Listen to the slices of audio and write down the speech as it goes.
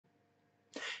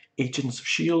Agents of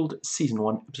S.H.I.E.L.D. Season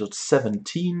 1, Episode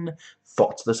 17.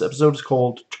 Thoughts. This episode is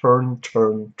called Turn,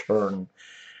 Turn, Turn.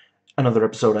 Another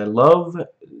episode I love.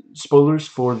 Spoilers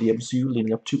for the MCU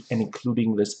leading up to and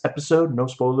including this episode. No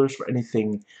spoilers for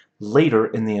anything later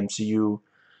in the MCU.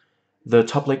 The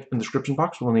top link in the description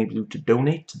box will enable you to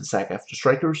donate to the SAG-AFTRA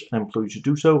strikers, and I implore you to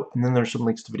do so. And then there's some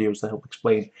links to videos that help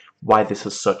explain why this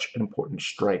is such an important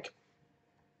strike.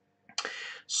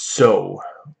 So,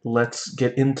 let's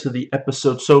get into the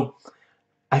episode. So,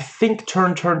 I think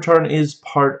Turn, Turn, Turn is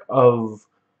part of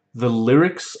the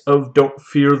lyrics of Don't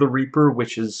Fear the Reaper,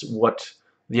 which is what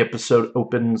the episode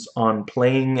opens on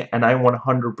playing, and I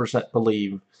 100%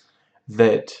 believe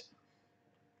that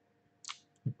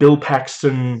Bill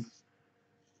Paxton,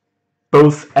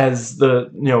 both as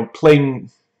the,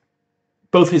 playing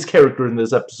both his character in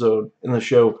this episode, in the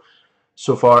show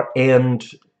so far, and,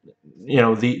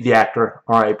 the actor,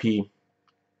 R.I.P.,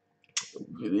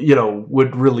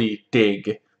 would really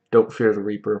dig Don't Fear the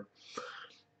Reaper.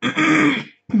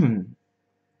 And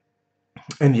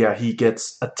yeah, he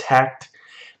gets attacked.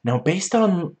 Now, based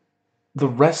on the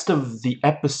rest of the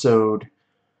episode,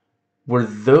 were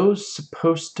those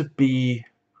supposed to be...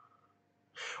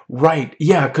 Right,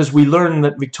 yeah, because we learned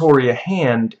that Victoria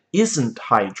Hand isn't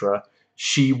Hydra.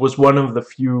 She was one of the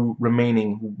few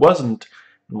remaining who wasn't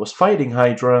and was fighting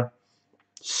Hydra.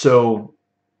 So,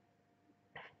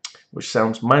 which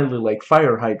sounds mildly like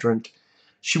Fire Hydrant.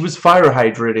 She was fire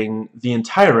hydranting the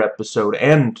entire episode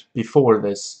and before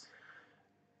this.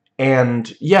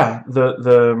 And yeah,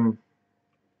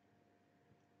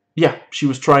 yeah, she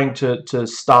was trying to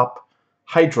stop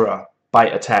Hydra by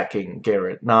attacking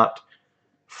Garrett, not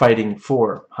fighting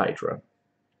for Hydra.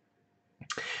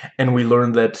 And we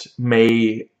learned that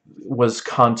May was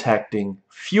contacting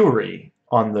Fury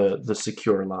on the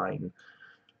secure line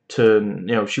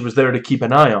to, she was there to keep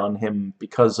an eye on him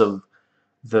because of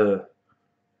the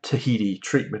Tahiti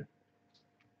treatment.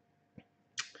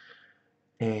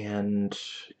 And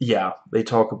yeah, they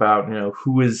talk about,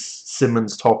 who is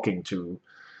Simmons talking to,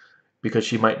 because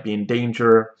she might be in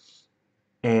danger.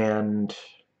 And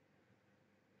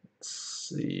let's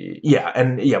see,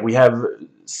 yeah, we have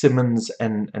Simmons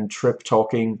and Trip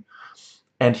talking,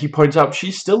 and he points out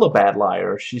she's still a bad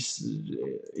liar. She's,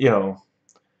 yeah.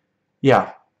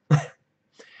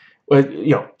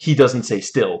 Well, he doesn't say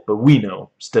still, but we know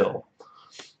still.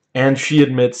 And she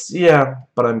admits, yeah,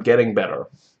 but I'm getting better.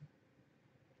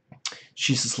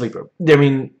 She's a sleeper. I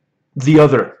mean, the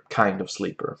other kind of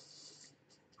sleeper.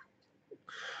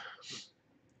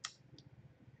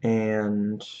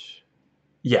 And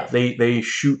yeah, they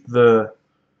shoot down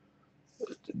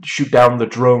the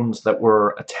drones that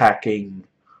were attacking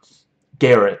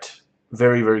Garrett.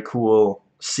 Very, very cool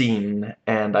scene.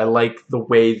 And I like the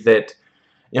way that,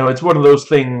 it's one of those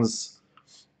things,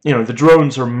 the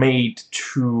drones are made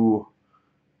to,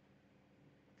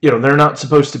 they're not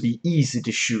supposed to be easy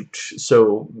to shoot,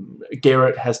 so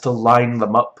Garrett has to line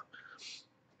them up.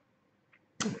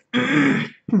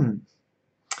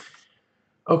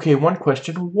 Okay, one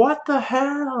question. What the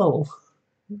hell?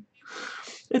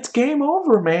 It's game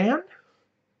over, man.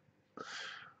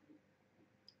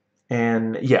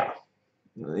 And yeah,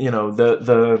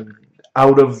 the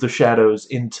out of the shadows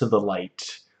into the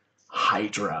light,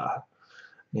 Hydra.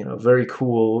 Very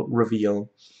cool reveal.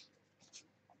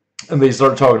 And they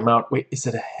start talking about, wait, is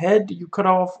it a head you cut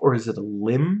off, or is it a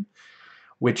limb?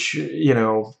 Which,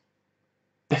 I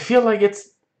feel like it's...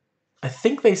 I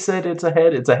think they said it's a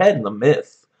head. It's a head in the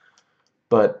myth.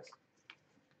 But,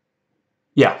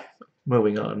 yeah,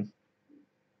 moving on.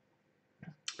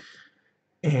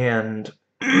 And,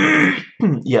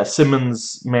 yeah,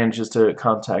 Simmons manages to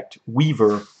contact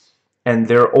Weaver, and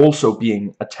they're also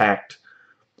being attacked.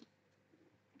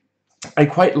 I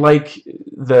quite like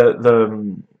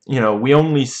we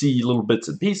only see little bits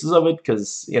and pieces of it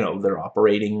because, they're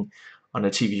operating on a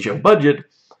TV show budget,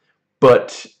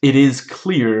 but it is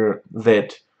clear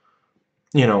that,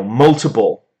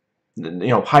 multiple,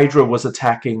 Hydra was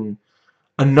attacking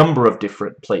a number of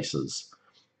different places.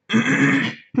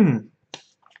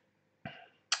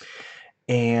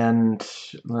 And,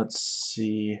 let's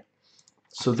see,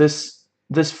 so this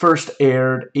first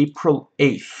aired April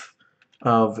 8th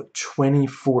of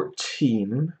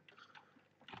 2014,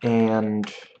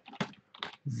 and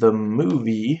the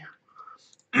movie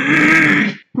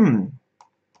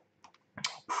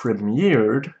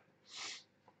premiered,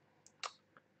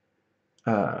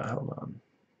 hold on,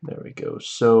 there we go,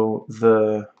 so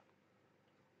the,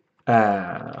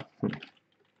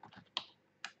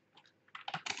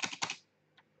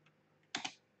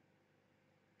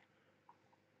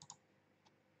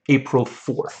 April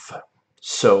 4th,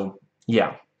 so,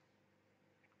 yeah.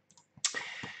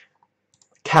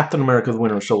 Captain America: The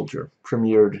Winter Soldier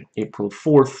premiered April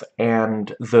 4th,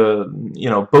 and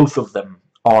both of them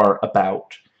are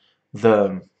about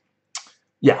the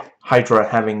Hydra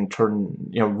having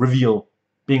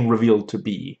being revealed to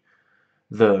be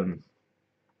the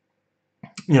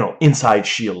inside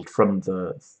Shield from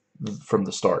the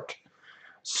start.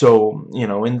 So,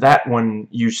 in that one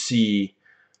you see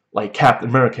like Captain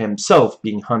America himself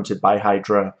being hunted by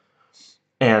Hydra,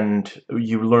 and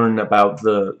you learn about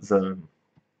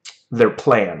their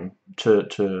plan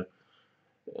to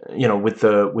with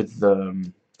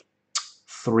the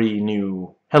 3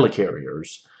 new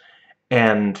helicarriers.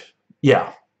 And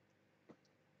yeah,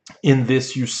 in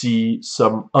this you see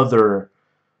some other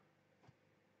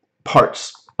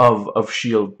parts of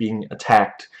Shield being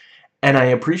attacked, and I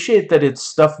appreciate that it's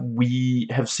stuff we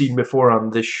have seen before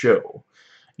on this show.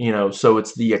 So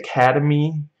it's the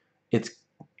Academy, it's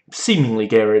seemingly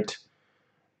Garrett,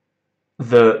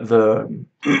 the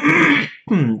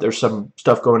there's some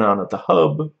stuff going on at the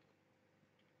hub,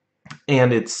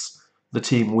 and it's the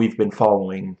team we've been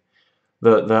following,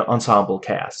 the ensemble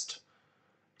cast.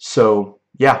 So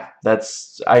yeah,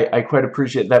 I quite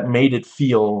appreciate that. Made it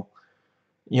feel,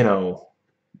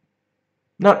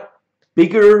 not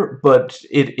bigger, but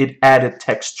it added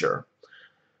texture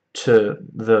to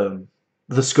the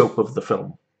scope of the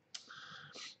film.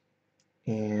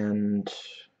 And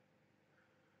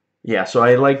yeah, so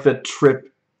I like that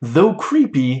Trip, though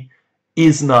creepy,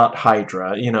 is not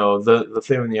Hydra. The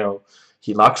thing,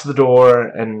 he locks the door,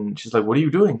 and she's like, "What are you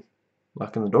doing?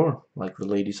 Locking the door," like the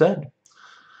lady said.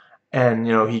 And,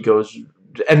 he goes,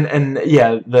 and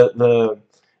yeah,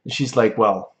 she's like,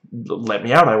 "Well, let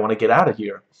me out, I want to get out of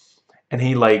here." And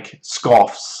he, like,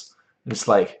 scoffs, and it's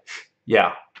like,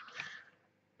 yeah.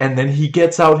 And then he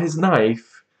gets out his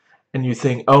knife, and you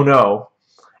think, oh no.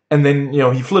 And then,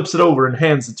 he flips it over and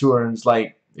hands it to her, and it's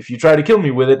like, "If you try to kill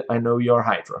me with it, I know you're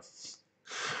Hydra."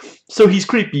 So he's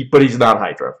creepy, but he's not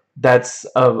Hydra. That's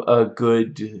a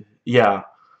good, yeah.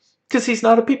 Because he's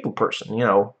not a people person,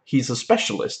 He's a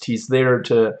specialist. He's there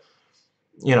to,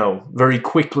 very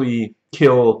quickly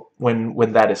kill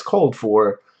when that is called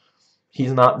for.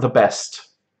 He's not the best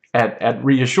at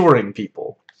reassuring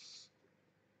people.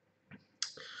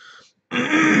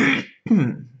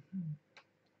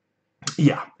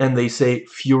 Yeah, and they say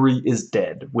Fury is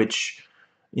dead, which,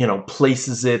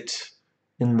 places it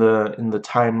in the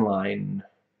timeline.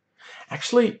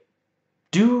 Actually,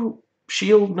 do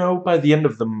Shield know by the end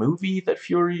of the movie that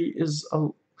Fury is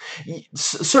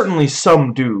certainly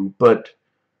some do, but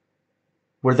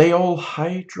were they all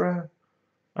Hydra?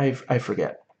 I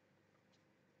forget.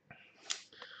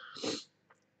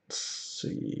 Let's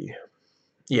see.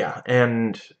 Yeah,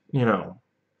 and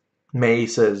May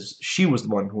says she was the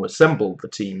one who assembled the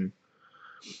team.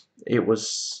 It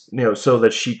was, so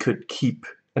that she could keep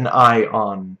an eye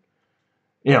on,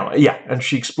 yeah, and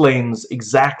she explains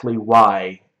exactly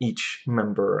why each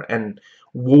member, and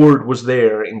Ward was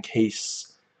there in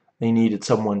case they needed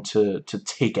someone to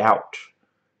take out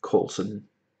Coulson.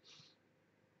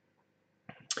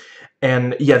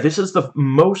 And yeah, this is the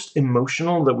most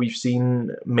emotional that we've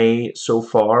seen May so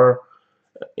far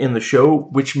in the show,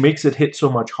 which makes it hit so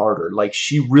much harder. Like,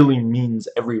 she really means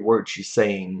every word she's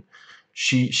saying.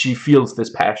 She feels this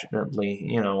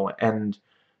passionately, and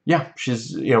yeah,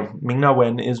 she's, Ming-Na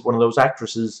Wen is one of those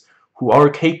actresses who are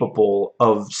capable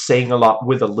of saying a lot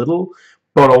with a little,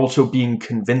 but also being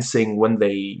convincing when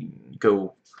they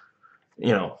go,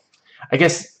 I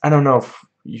guess, I don't know if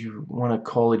you want to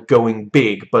call it going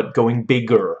big, but going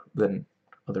bigger than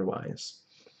otherwise.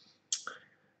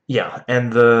 Yeah,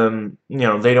 and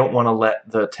they don't want to let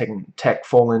the tech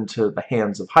fall into the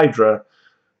hands of Hydra,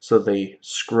 so they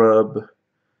scrub.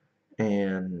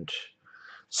 And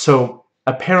so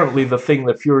apparently the thing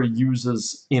that Fury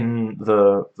uses in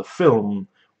the film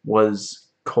was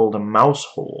called a mouse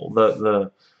hole,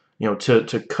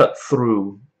 to cut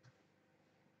through.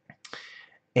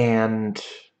 And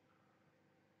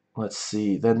let's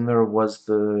see, then there was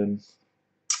the...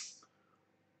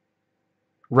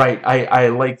 Right, I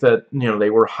like that, they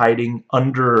were hiding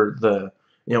under the,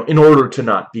 in order to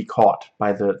not be caught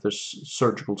by the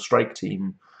surgical strike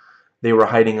team, they were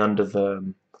hiding under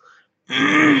the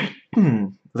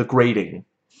the grating,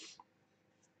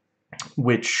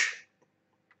 which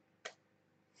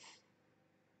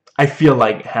I feel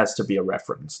like has to be a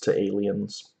reference to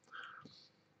aliens.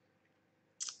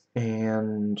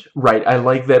 And, right, I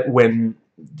like that when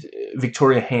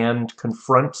Victoria Hand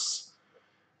confronts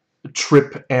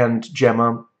Trip and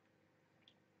Gemma,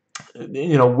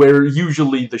 where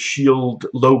usually the SHIELD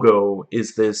logo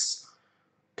is this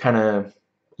kind of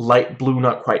light blue,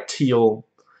 not quite teal.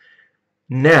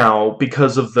 Now,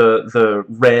 because of the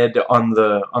red on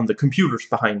the computers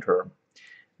behind her,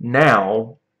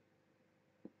 now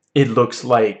it looks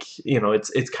like, you know,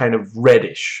 it's kind of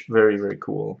reddish. Very, very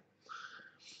cool.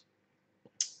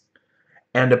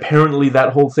 And apparently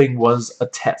that whole thing was a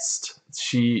test.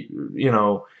 She, you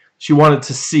know, she wanted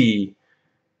to see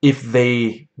if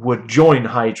they would join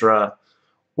Hydra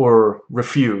or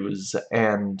refuse.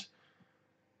 And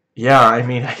yeah, I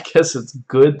mean, I guess it's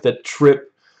good that Trip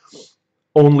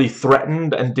only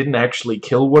threatened and didn't actually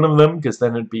kill one of them, because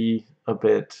then it'd be a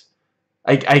bit...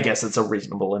 I guess it's a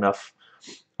reasonable enough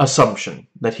assumption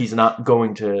that he's not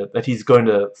going to... that he's going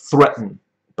to threaten,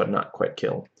 but not quite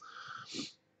kill.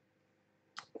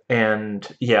 And,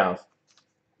 yeah,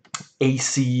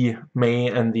 AC, May,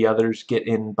 and the others get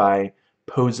in by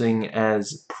posing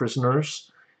as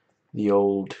prisoners. The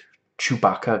old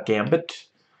Chewbacca gambit.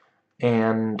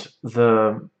 And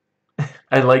the...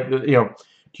 I like, you know,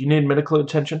 do you need medical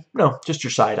attention? No, just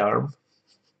your sidearm.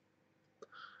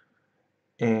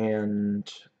 And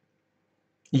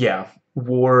yeah,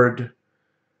 Ward,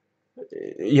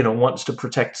 you know, wants to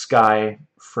protect Skye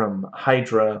from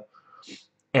Hydra,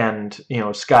 and, you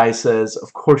know, Skye says,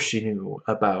 of course she knew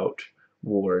about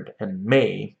Ward and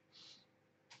May.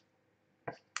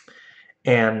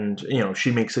 And, you know,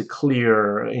 she makes it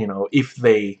clear, you know, if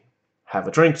they have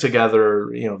a drink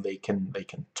together, you know, they can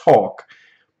talk,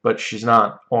 but she's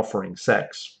not offering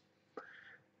sex.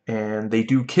 And they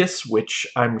do kiss, which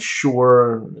I'm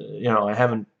sure, you know, I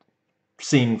haven't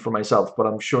seen for myself, but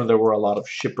I'm sure there were a lot of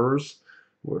shippers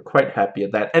who were quite happy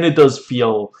at that. And it does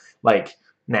feel like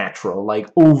natural, like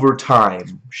over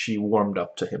time she warmed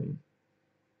up to him.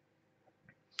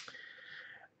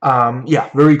 Yeah,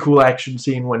 very cool action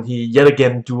scene when he yet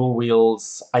again dual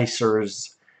wields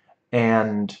icers,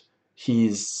 and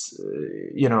he's,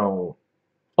 you know,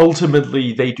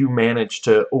 ultimately they do manage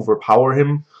to overpower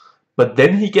him, but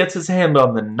then he gets his hand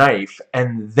on the knife,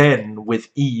 and then, with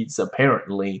ease,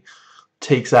 apparently,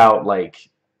 takes out, like,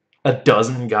 a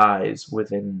dozen guys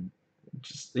within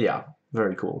just... yeah,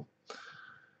 very cool.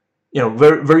 You know,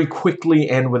 very, very quickly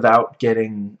and without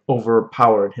getting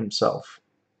overpowered himself.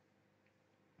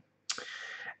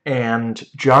 And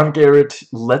John Garrett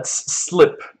lets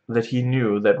slip that he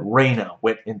knew that Reyna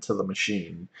went into the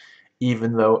machine,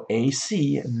 even though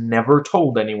AC never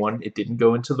told anyone. It didn't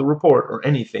go into the report or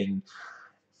anything,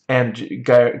 and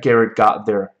Garrett got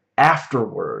there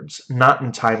afterwards, not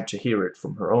in time to hear it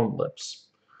from her own lips.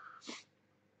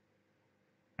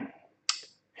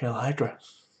 Hail Hydra.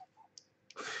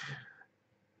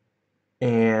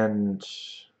 And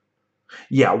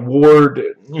yeah, Ward,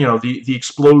 you know, the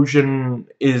explosion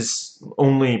is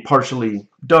only partially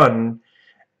done,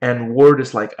 and Ward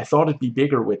is like, I thought it'd be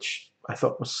bigger, which I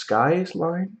thought was Skye's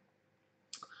line.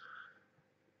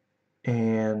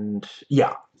 And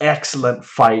yeah, excellent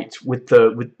fight with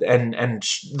the and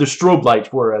the strobe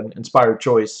lights were an inspired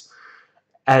choice,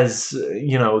 as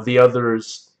you know, the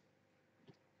others,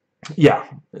 yeah,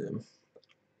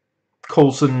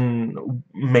 Coulson,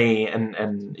 May,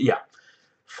 and yeah,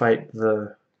 fight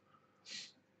the...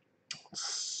 let's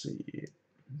see.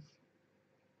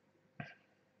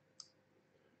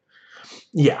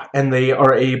 Yeah, and they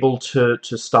are able to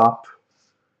stop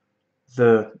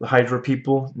the Hydra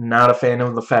people. Not a fan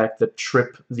of the fact that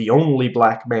Trip, the only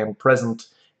black man present,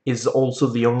 is also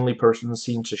the only person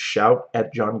seen to shout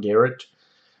at John Garrett.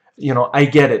 You know, I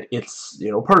get it. It's,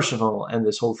 you know, personal and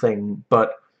this whole thing,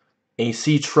 but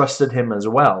AC trusted him as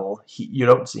well. You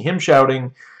don't see him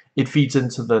shouting. It feeds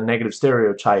into the negative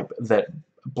stereotype that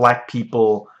black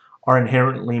people are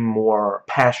inherently more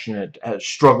passionate,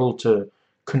 struggle to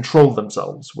control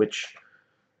themselves, which,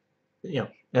 you know,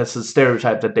 that's a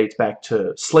stereotype that dates back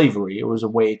to slavery. It was a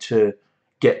way to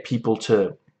get people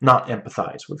to not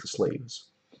empathize with the slaves.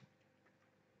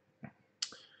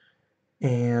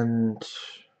 And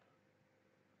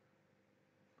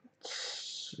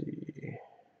let's see,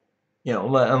 you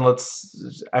know, and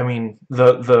let's, I mean,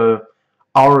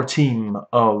 our team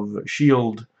of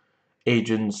SHIELD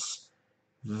agents,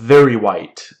 very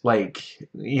white. Like,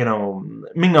 you know,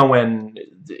 Ming-Na Wen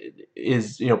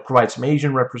is, you know, provides some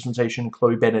Asian representation.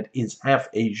 Chloe Bennett is half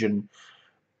Asian,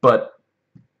 but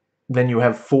then you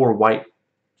have 4 white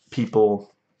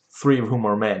people, 3 of whom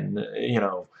are men, you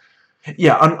know.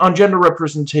 Yeah, on gender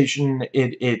representation,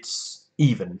 it's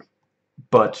even,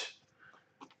 but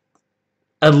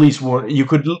at least one, you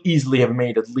could easily have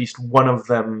made at least one of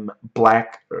them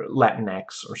black or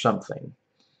Latinx or something.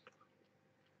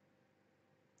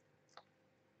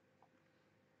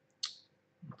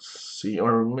 Let's see,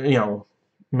 or, you know,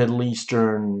 Middle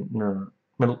Eastern, or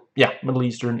Middle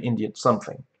Eastern, Indian,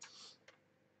 something.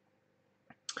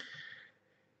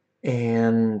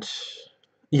 And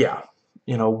yeah,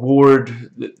 you know,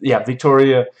 Ward, yeah,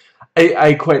 Victoria,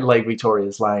 I quite like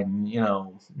Victoria's line, you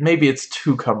know, maybe it's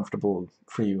too comfortable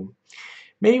for you.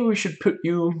 Maybe we should put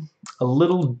you a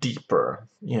little deeper,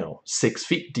 you know, 6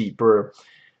 feet deeper.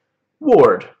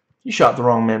 Ward, you shot the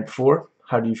wrong man before.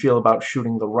 How do you feel about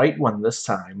shooting the right one this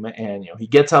time? And, you know, he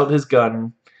gets out his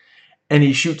gun, and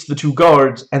he shoots the 2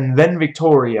 guards, and then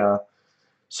Victoria.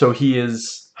 So he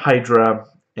is Hydra,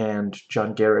 and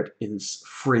John Garrett is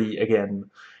free again.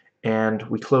 And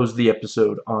we close the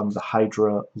episode on the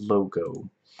Hydra logo.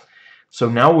 So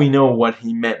now we know what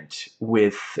he meant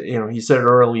with, you know, he said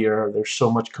earlier, there's so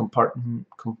much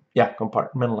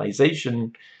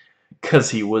compartmentalization, because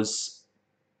he was,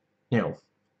 you know,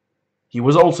 he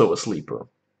was also a sleeper.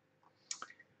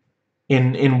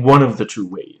 In one of the 2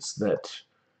 ways that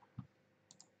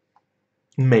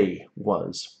May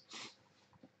was.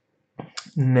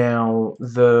 Now,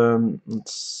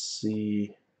 let's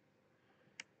see.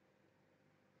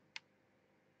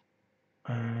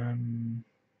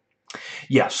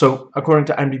 Yeah, so according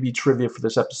to IMDb trivia for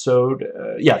this episode,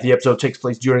 yeah, the episode takes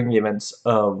place during the events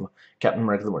of Captain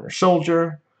America the Winter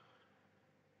Soldier.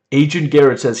 Agent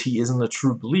Garrett says he isn't a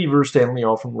true believer. Stanley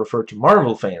often referred to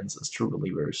Marvel fans as true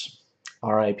believers.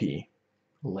 R.I.P.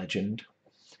 Legend.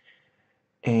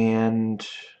 And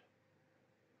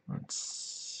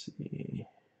let's see.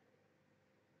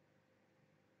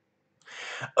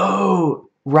 Oh,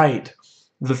 right.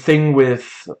 The thing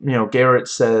with, you know, Garrett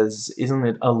says, isn't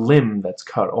it a limb that's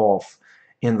cut off?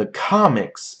 In the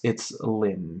comics, it's a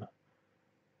limb.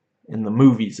 In the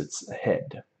movies, it's a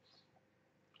head.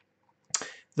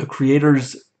 The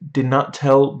creators did not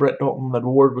tell Brett Dalton that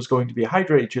Ward was going to be a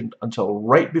Hydra agent until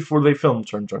right before they filmed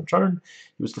Turn, Turn, Turn.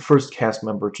 He was the first cast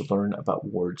member to learn about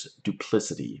Ward's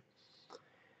duplicity.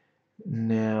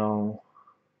 Now...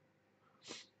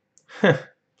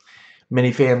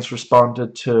 Many fans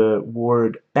responded to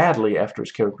Ward badly after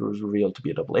his character was revealed to be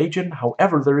a double agent.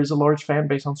 However, there is a large fan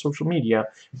base on social media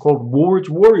called Ward's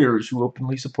Warriors who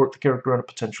openly support the character on a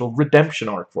potential redemption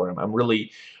arc for him. I'm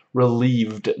really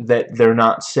relieved that they're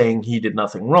not saying he did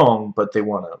nothing wrong, but they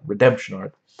want a redemption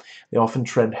arc. They often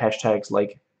trend hashtags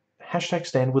like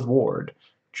 #StandWithWard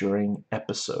during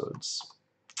episodes.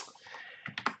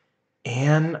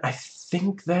 And I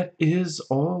think that is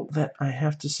all that I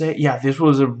have to say. Yeah, this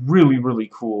was a really, really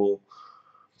cool,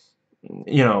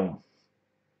 you know,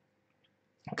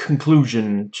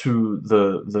 conclusion to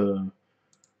the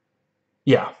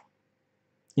yeah.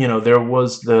 You know, there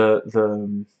was the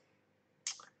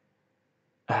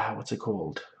what's it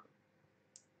called?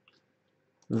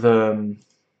 The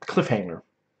cliffhanger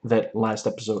that last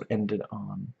episode ended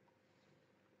on.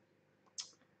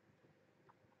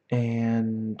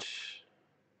 And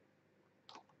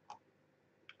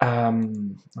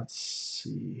let's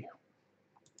see.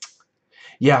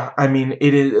 Yeah, I mean,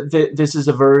 it is. This is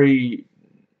a very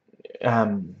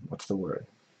what's the word?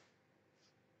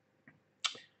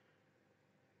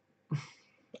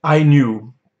 I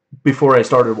knew before I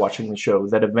started watching the show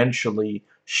that eventually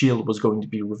S.H.I.E.L.D. was going to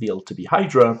be revealed to be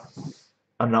Hydra.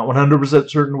 I'm not 100%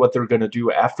 certain what they're going to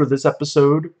do after this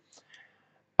episode.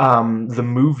 The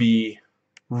movie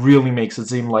really makes it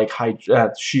seem like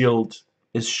S.H.I.E.L.D.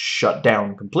 is shut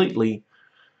down completely.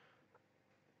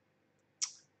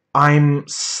 I'm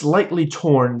slightly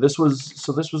torn. This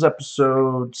was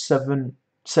episode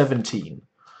 17.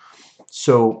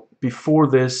 So before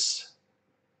this,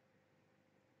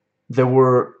 there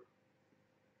were,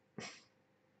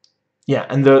 yeah,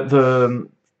 and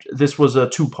this was a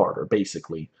 2-parter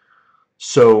basically.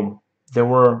 So there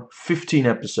were 15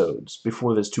 episodes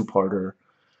before this 2-parter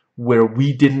where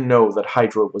we didn't know that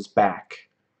Hydra was back,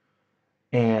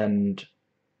 and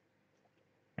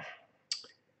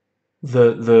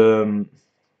the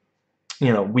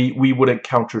you know, we would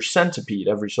encounter Centipede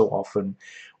every so often,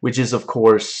 which is of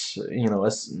course, you know,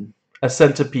 a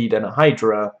Centipede and a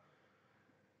Hydra.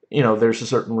 You know, there's a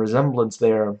certain resemblance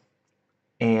there,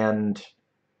 and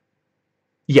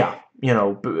yeah, you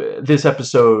know, this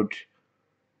episode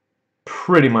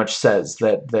pretty much says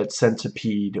that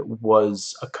Centipede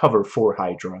was a cover for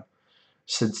Hydra,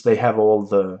 since they have all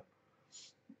the,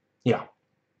 yeah,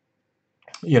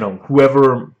 you know,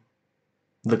 whoever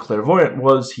the clairvoyant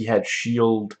was, he had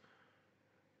S.H.I.E.L.D.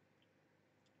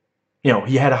 You know,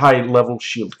 he had a high-level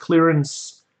S.H.I.E.L.D.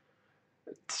 clearance.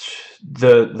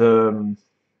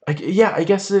 Yeah, I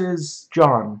guess it is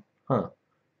John. Huh.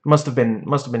 Must have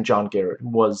been John Garrett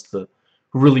who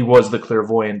really was the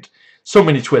clairvoyant. So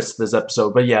many twists this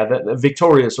episode, but yeah,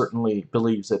 Victoria certainly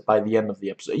believes it by the end of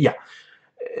the episode. Yeah,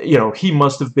 you know, he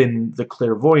must have been the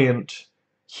clairvoyant.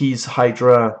 He's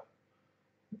Hydra.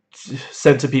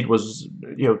 Centipede was,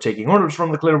 taking orders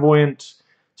from the Clairvoyant,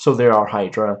 so they are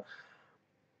Hydra.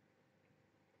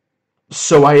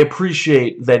 So I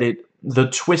appreciate that the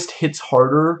twist hits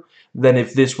harder than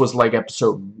if this was like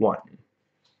episode 1.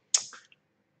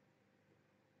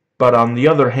 But on the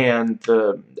other hand,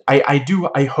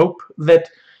 I hope that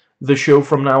the show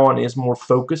from now on is more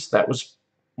focused. That was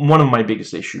one of my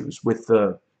biggest issues with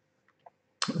the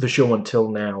show until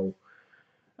now.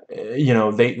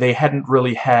 They hadn't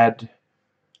really had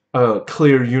a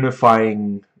clear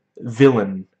unifying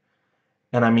villain.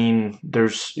 And I mean,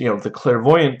 there's, the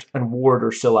Clairvoyant and Ward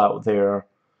are still out there.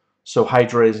 So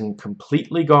Hydra isn't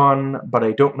completely gone, but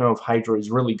I don't know if Hydra is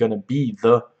really going to be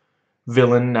the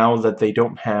villain now that they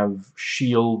don't have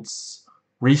S.H.I.E.L.D's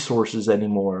resources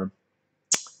anymore.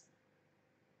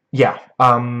 Yeah,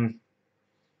 I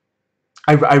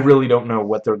really don't know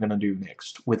what they're going to do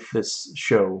next with this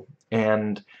show.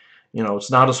 And,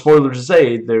 it's not a spoiler to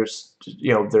say there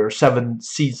are 7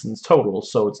 seasons total,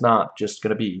 so it's not just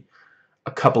going to be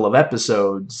a couple of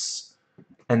episodes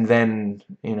and then,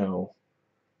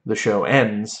 the show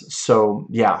ends. So,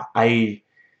 yeah, I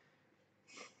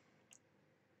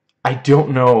don't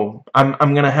know. I'm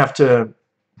going to have to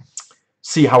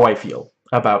see how I feel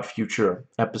about future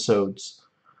episodes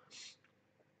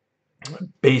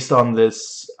based on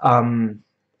this.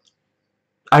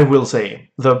 I will say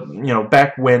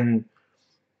back when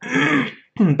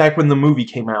back when the movie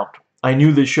came out, I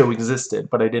knew this show existed,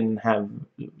 but I didn't have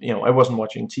I wasn't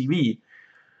watching TV.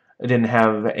 I didn't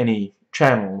have any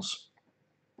channels,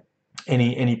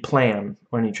 any plan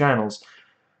or any channels.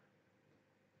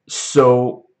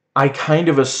 So I kind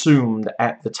of assumed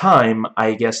at the time,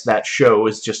 I guess that show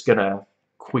is just gonna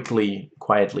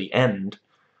quietly end.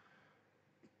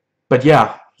 But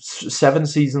yeah, 7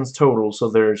 seasons total, so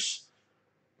there's,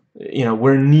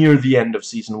 we're near the end of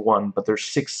season 1, but there's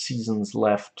 6 seasons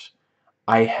left.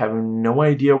 I have no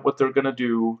idea what they're gonna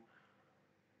do.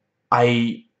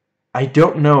 I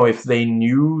don't know if they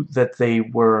knew that they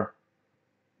were...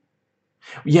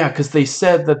 Yeah, because they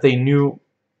said that they knew...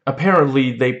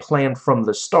 Apparently, they planned from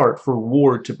the start for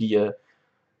Ward to be a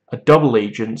double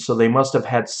agent, so they must have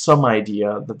had some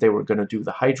idea that they were going to do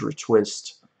the Hydra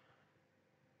twist.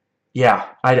 Yeah,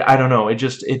 I don't know.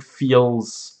 It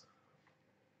feels...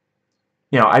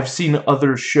 I've seen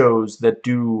other shows that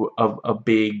do a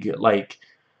big, like,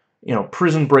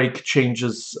 Prison Break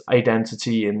changes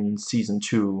identity in season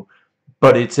 2,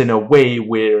 but it's in a way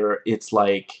where it's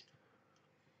like...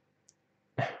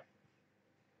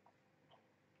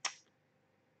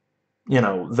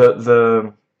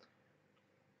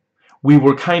 we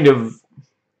were kind of...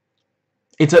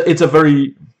 It's a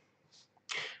very...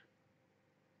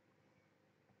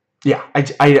 Yeah, I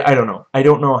don't know. I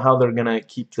don't know how they're gonna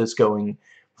keep this going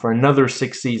for another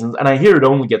 6 seasons, and I hear it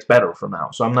only gets better from now,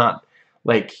 so I'm not,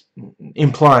 like,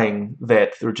 implying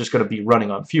that they're just gonna be running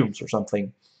on fumes or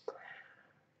something.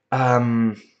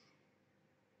 Yeah,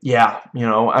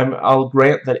 I'll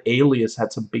grant that Alias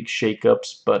had some big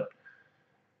shakeups, but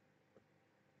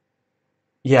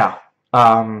yeah,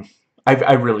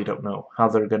 I really don't know how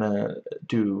they're gonna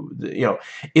do,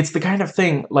 it's the kind of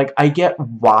thing, like, I get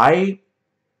why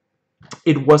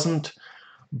it wasn't,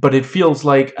 but it feels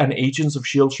like an Agents of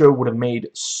S.H.I.E.L.D. show would have made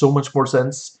so much more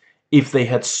sense if they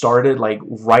had started, like,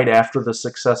 right after the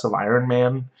success of Iron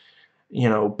Man,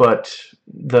 but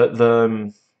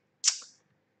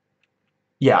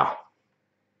yeah.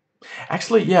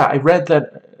 Actually, yeah, I read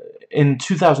that in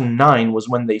 2009 was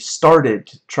when they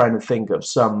started trying to think of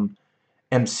some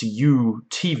MCU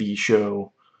TV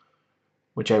show,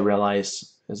 which I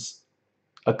realize is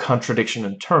a contradiction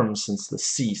in terms since the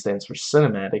C stands for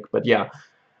cinematic, but yeah.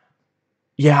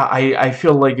 Yeah, I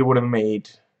feel like it would have made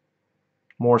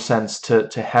more sense to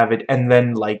have it, and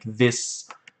then, like, this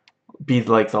be,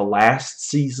 like, the last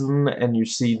season, and you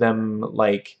see them,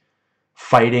 like,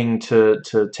 fighting to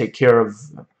take care of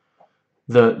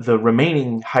the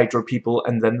remaining Hydra people,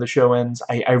 and then the show ends.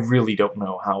 I really don't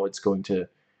know how it's going to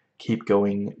keep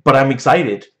going, but I'm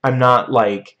excited. I'm not,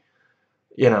 like,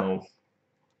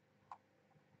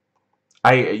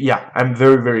 I'm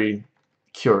very, very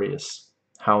curious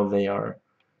how they are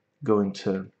going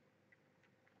to...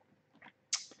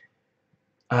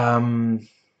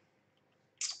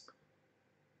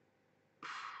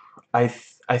 I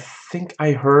think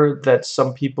I heard that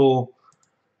some people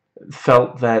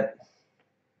felt that...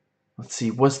 Let's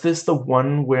see, was this the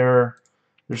one where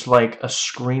there's, like, a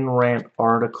Screen Rant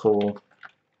article?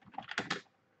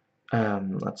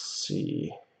 Let's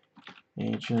see.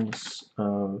 Agents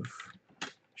of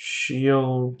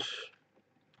S.H.I.E.L.D.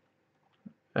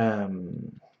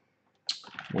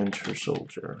 Winter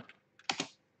Soldier.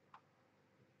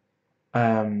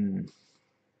 Um,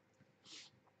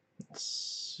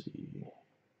 let's see.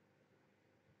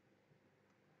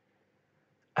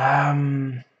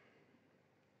 Um,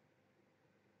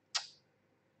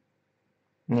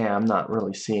 yeah, I'm not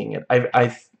really seeing it.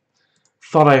 I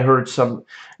thought I heard some.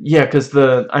 Yeah, because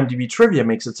the IMDb trivia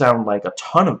makes it sound like a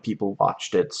ton of people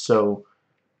watched it. So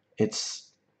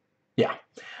it's yeah.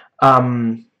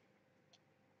 Um,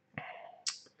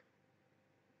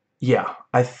 yeah,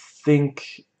 I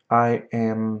think I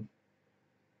am.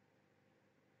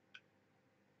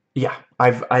 Yeah,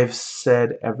 I've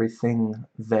said everything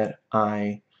that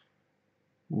I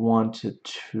wanted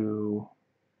to.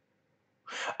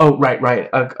 Oh, right.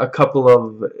 A couple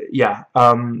of yeah.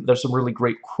 There's some really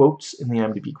great quotes in the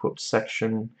IMDb quotes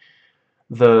section.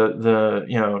 The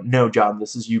no, John,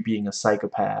 this is you being a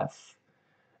psychopath,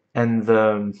 and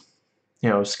the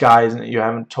skies. You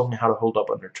haven't told me how to hold up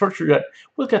under torture yet.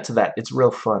 We'll get to that. It's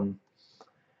real fun.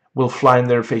 We'll fly in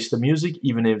there, face the music,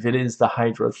 even if it is the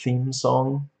Hydra theme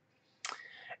song.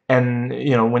 And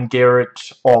when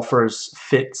Garrett offers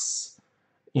Fitz,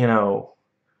 you know,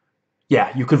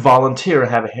 yeah, you could volunteer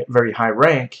and have a very high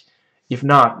rank. If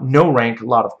not, no rank, a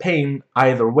lot of pain.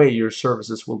 Either way, your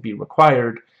services will be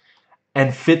required.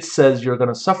 And Fitz says you're going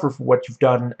to suffer for what you've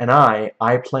done, and I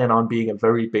plan on being a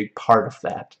very big part of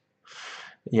that.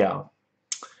 Yeah.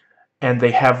 And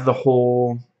they have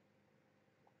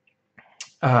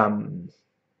um,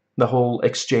 the whole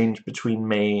exchange between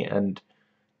May and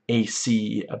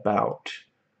AC about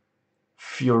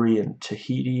Fury and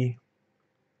Tahiti.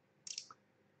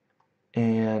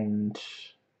 And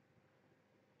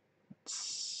let's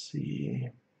see.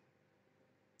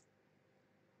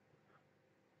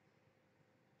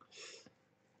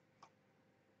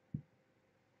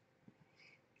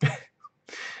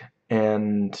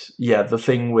 And yeah, the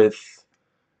thing with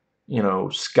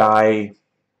Sky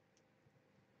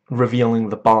revealing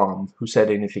the bomb, who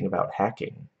said anything about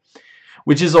hacking,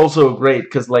 which is also great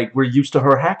because like we're used to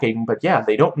her hacking, but yeah,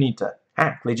 they don't need to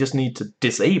hack, they just need to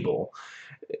disable.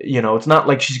 It's not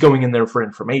like she's going in there for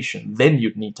information, then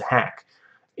you'd need to hack.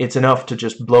 It's enough to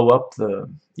just blow up the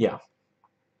yeah.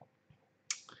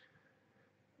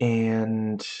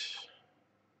 And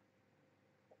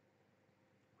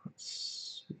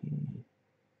let's see.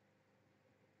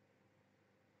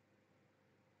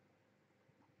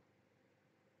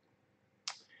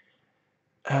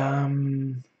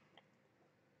 um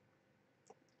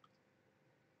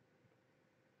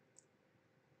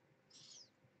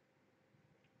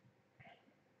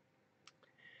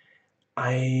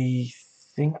I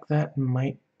think that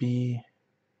might be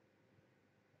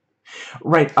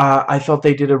right. I thought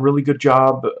they did a really good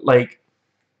job. Like,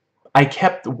 I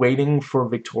kept waiting for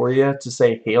Victoria to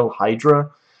say "Hail Hydra,"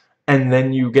 and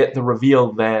then you get the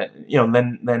reveal that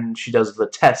then she does the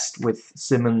test with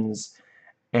Simmons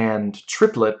and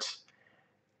Triplet,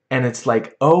 and it's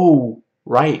like, oh,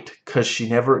 right, because she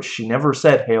never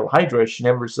said "Hail Hydra." She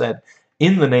never said,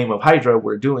 "In the name of Hydra,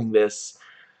 we're doing this."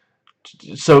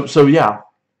 So yeah,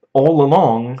 all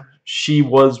along she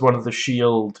was one of the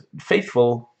Shield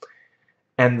faithful.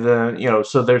 And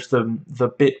so there's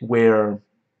the bit where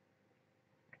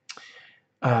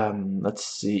let's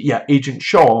see, yeah, Agent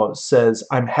Shaw says,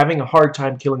 "I'm having a hard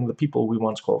time killing the people we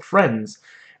once called friends."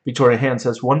 Victoria Hand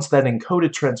says, "Once that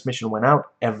encoded transmission went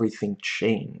out, everything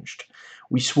changed.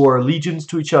 We swore allegiance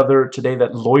to each other. Today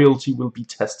that loyalty will be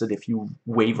tested. If you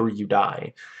waver, you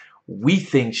die." We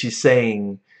think she's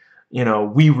saying,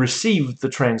 we received the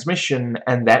transmission,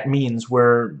 and that means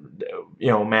we're,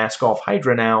 mask off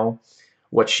Hydra now.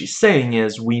 What she's saying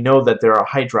is, we know that there are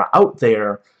Hydra out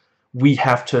there. We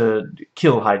have to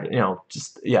kill Hydra.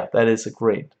 Just, yeah, that is a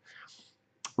great...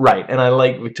 Right, and I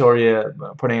like Victoria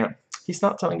pointing out, he's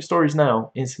not telling stories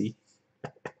now, is he?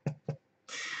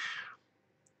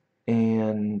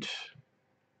 And...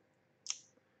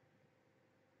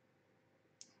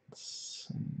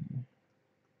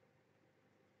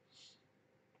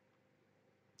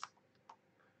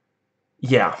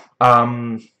 yeah,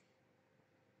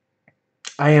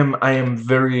 I am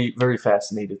very, very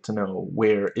fascinated to know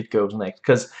where it goes next,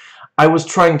 because I was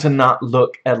trying to not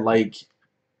look at like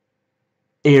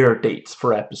air dates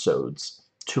for episodes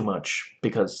too much,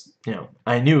 because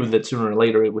I knew that sooner or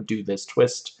later it would do this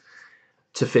twist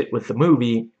to fit with the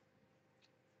movie.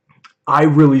 I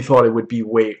really thought it would be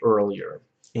way earlier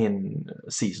in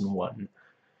season 1,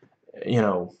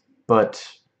 but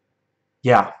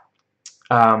yeah.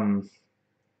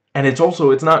 And it's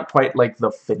not quite like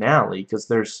the finale, because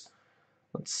there's,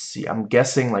 let's see, I'm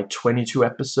guessing like 22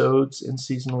 episodes in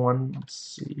season 1. Let's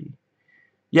see.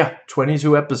 Yeah,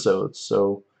 22 episodes.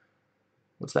 So,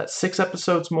 what's that? 6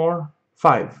 episodes more?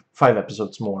 5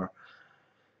 episodes more.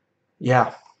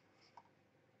 Yeah.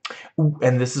 Ooh,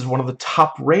 and this is one of the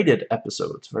top-rated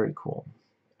episodes. Very cool.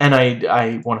 And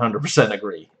I 100%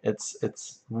 agree.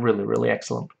 It's really, really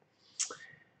excellent.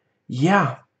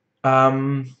 Yeah.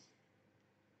 Um,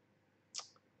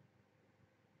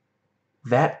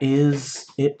 that is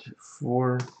it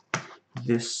for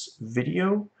this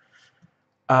video.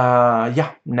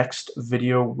 Yeah, next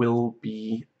video will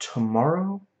be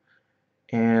tomorrow.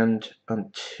 And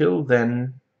until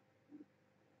then,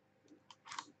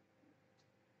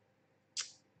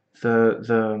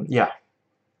 yeah.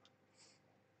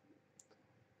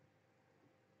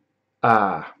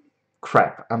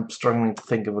 Crap. I'm struggling to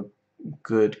think of a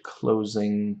good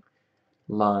closing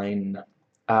line.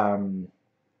 Um,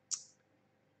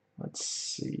 let's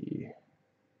see.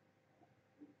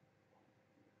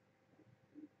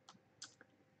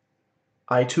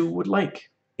 I too would like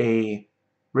a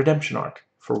redemption arc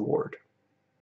for Ward.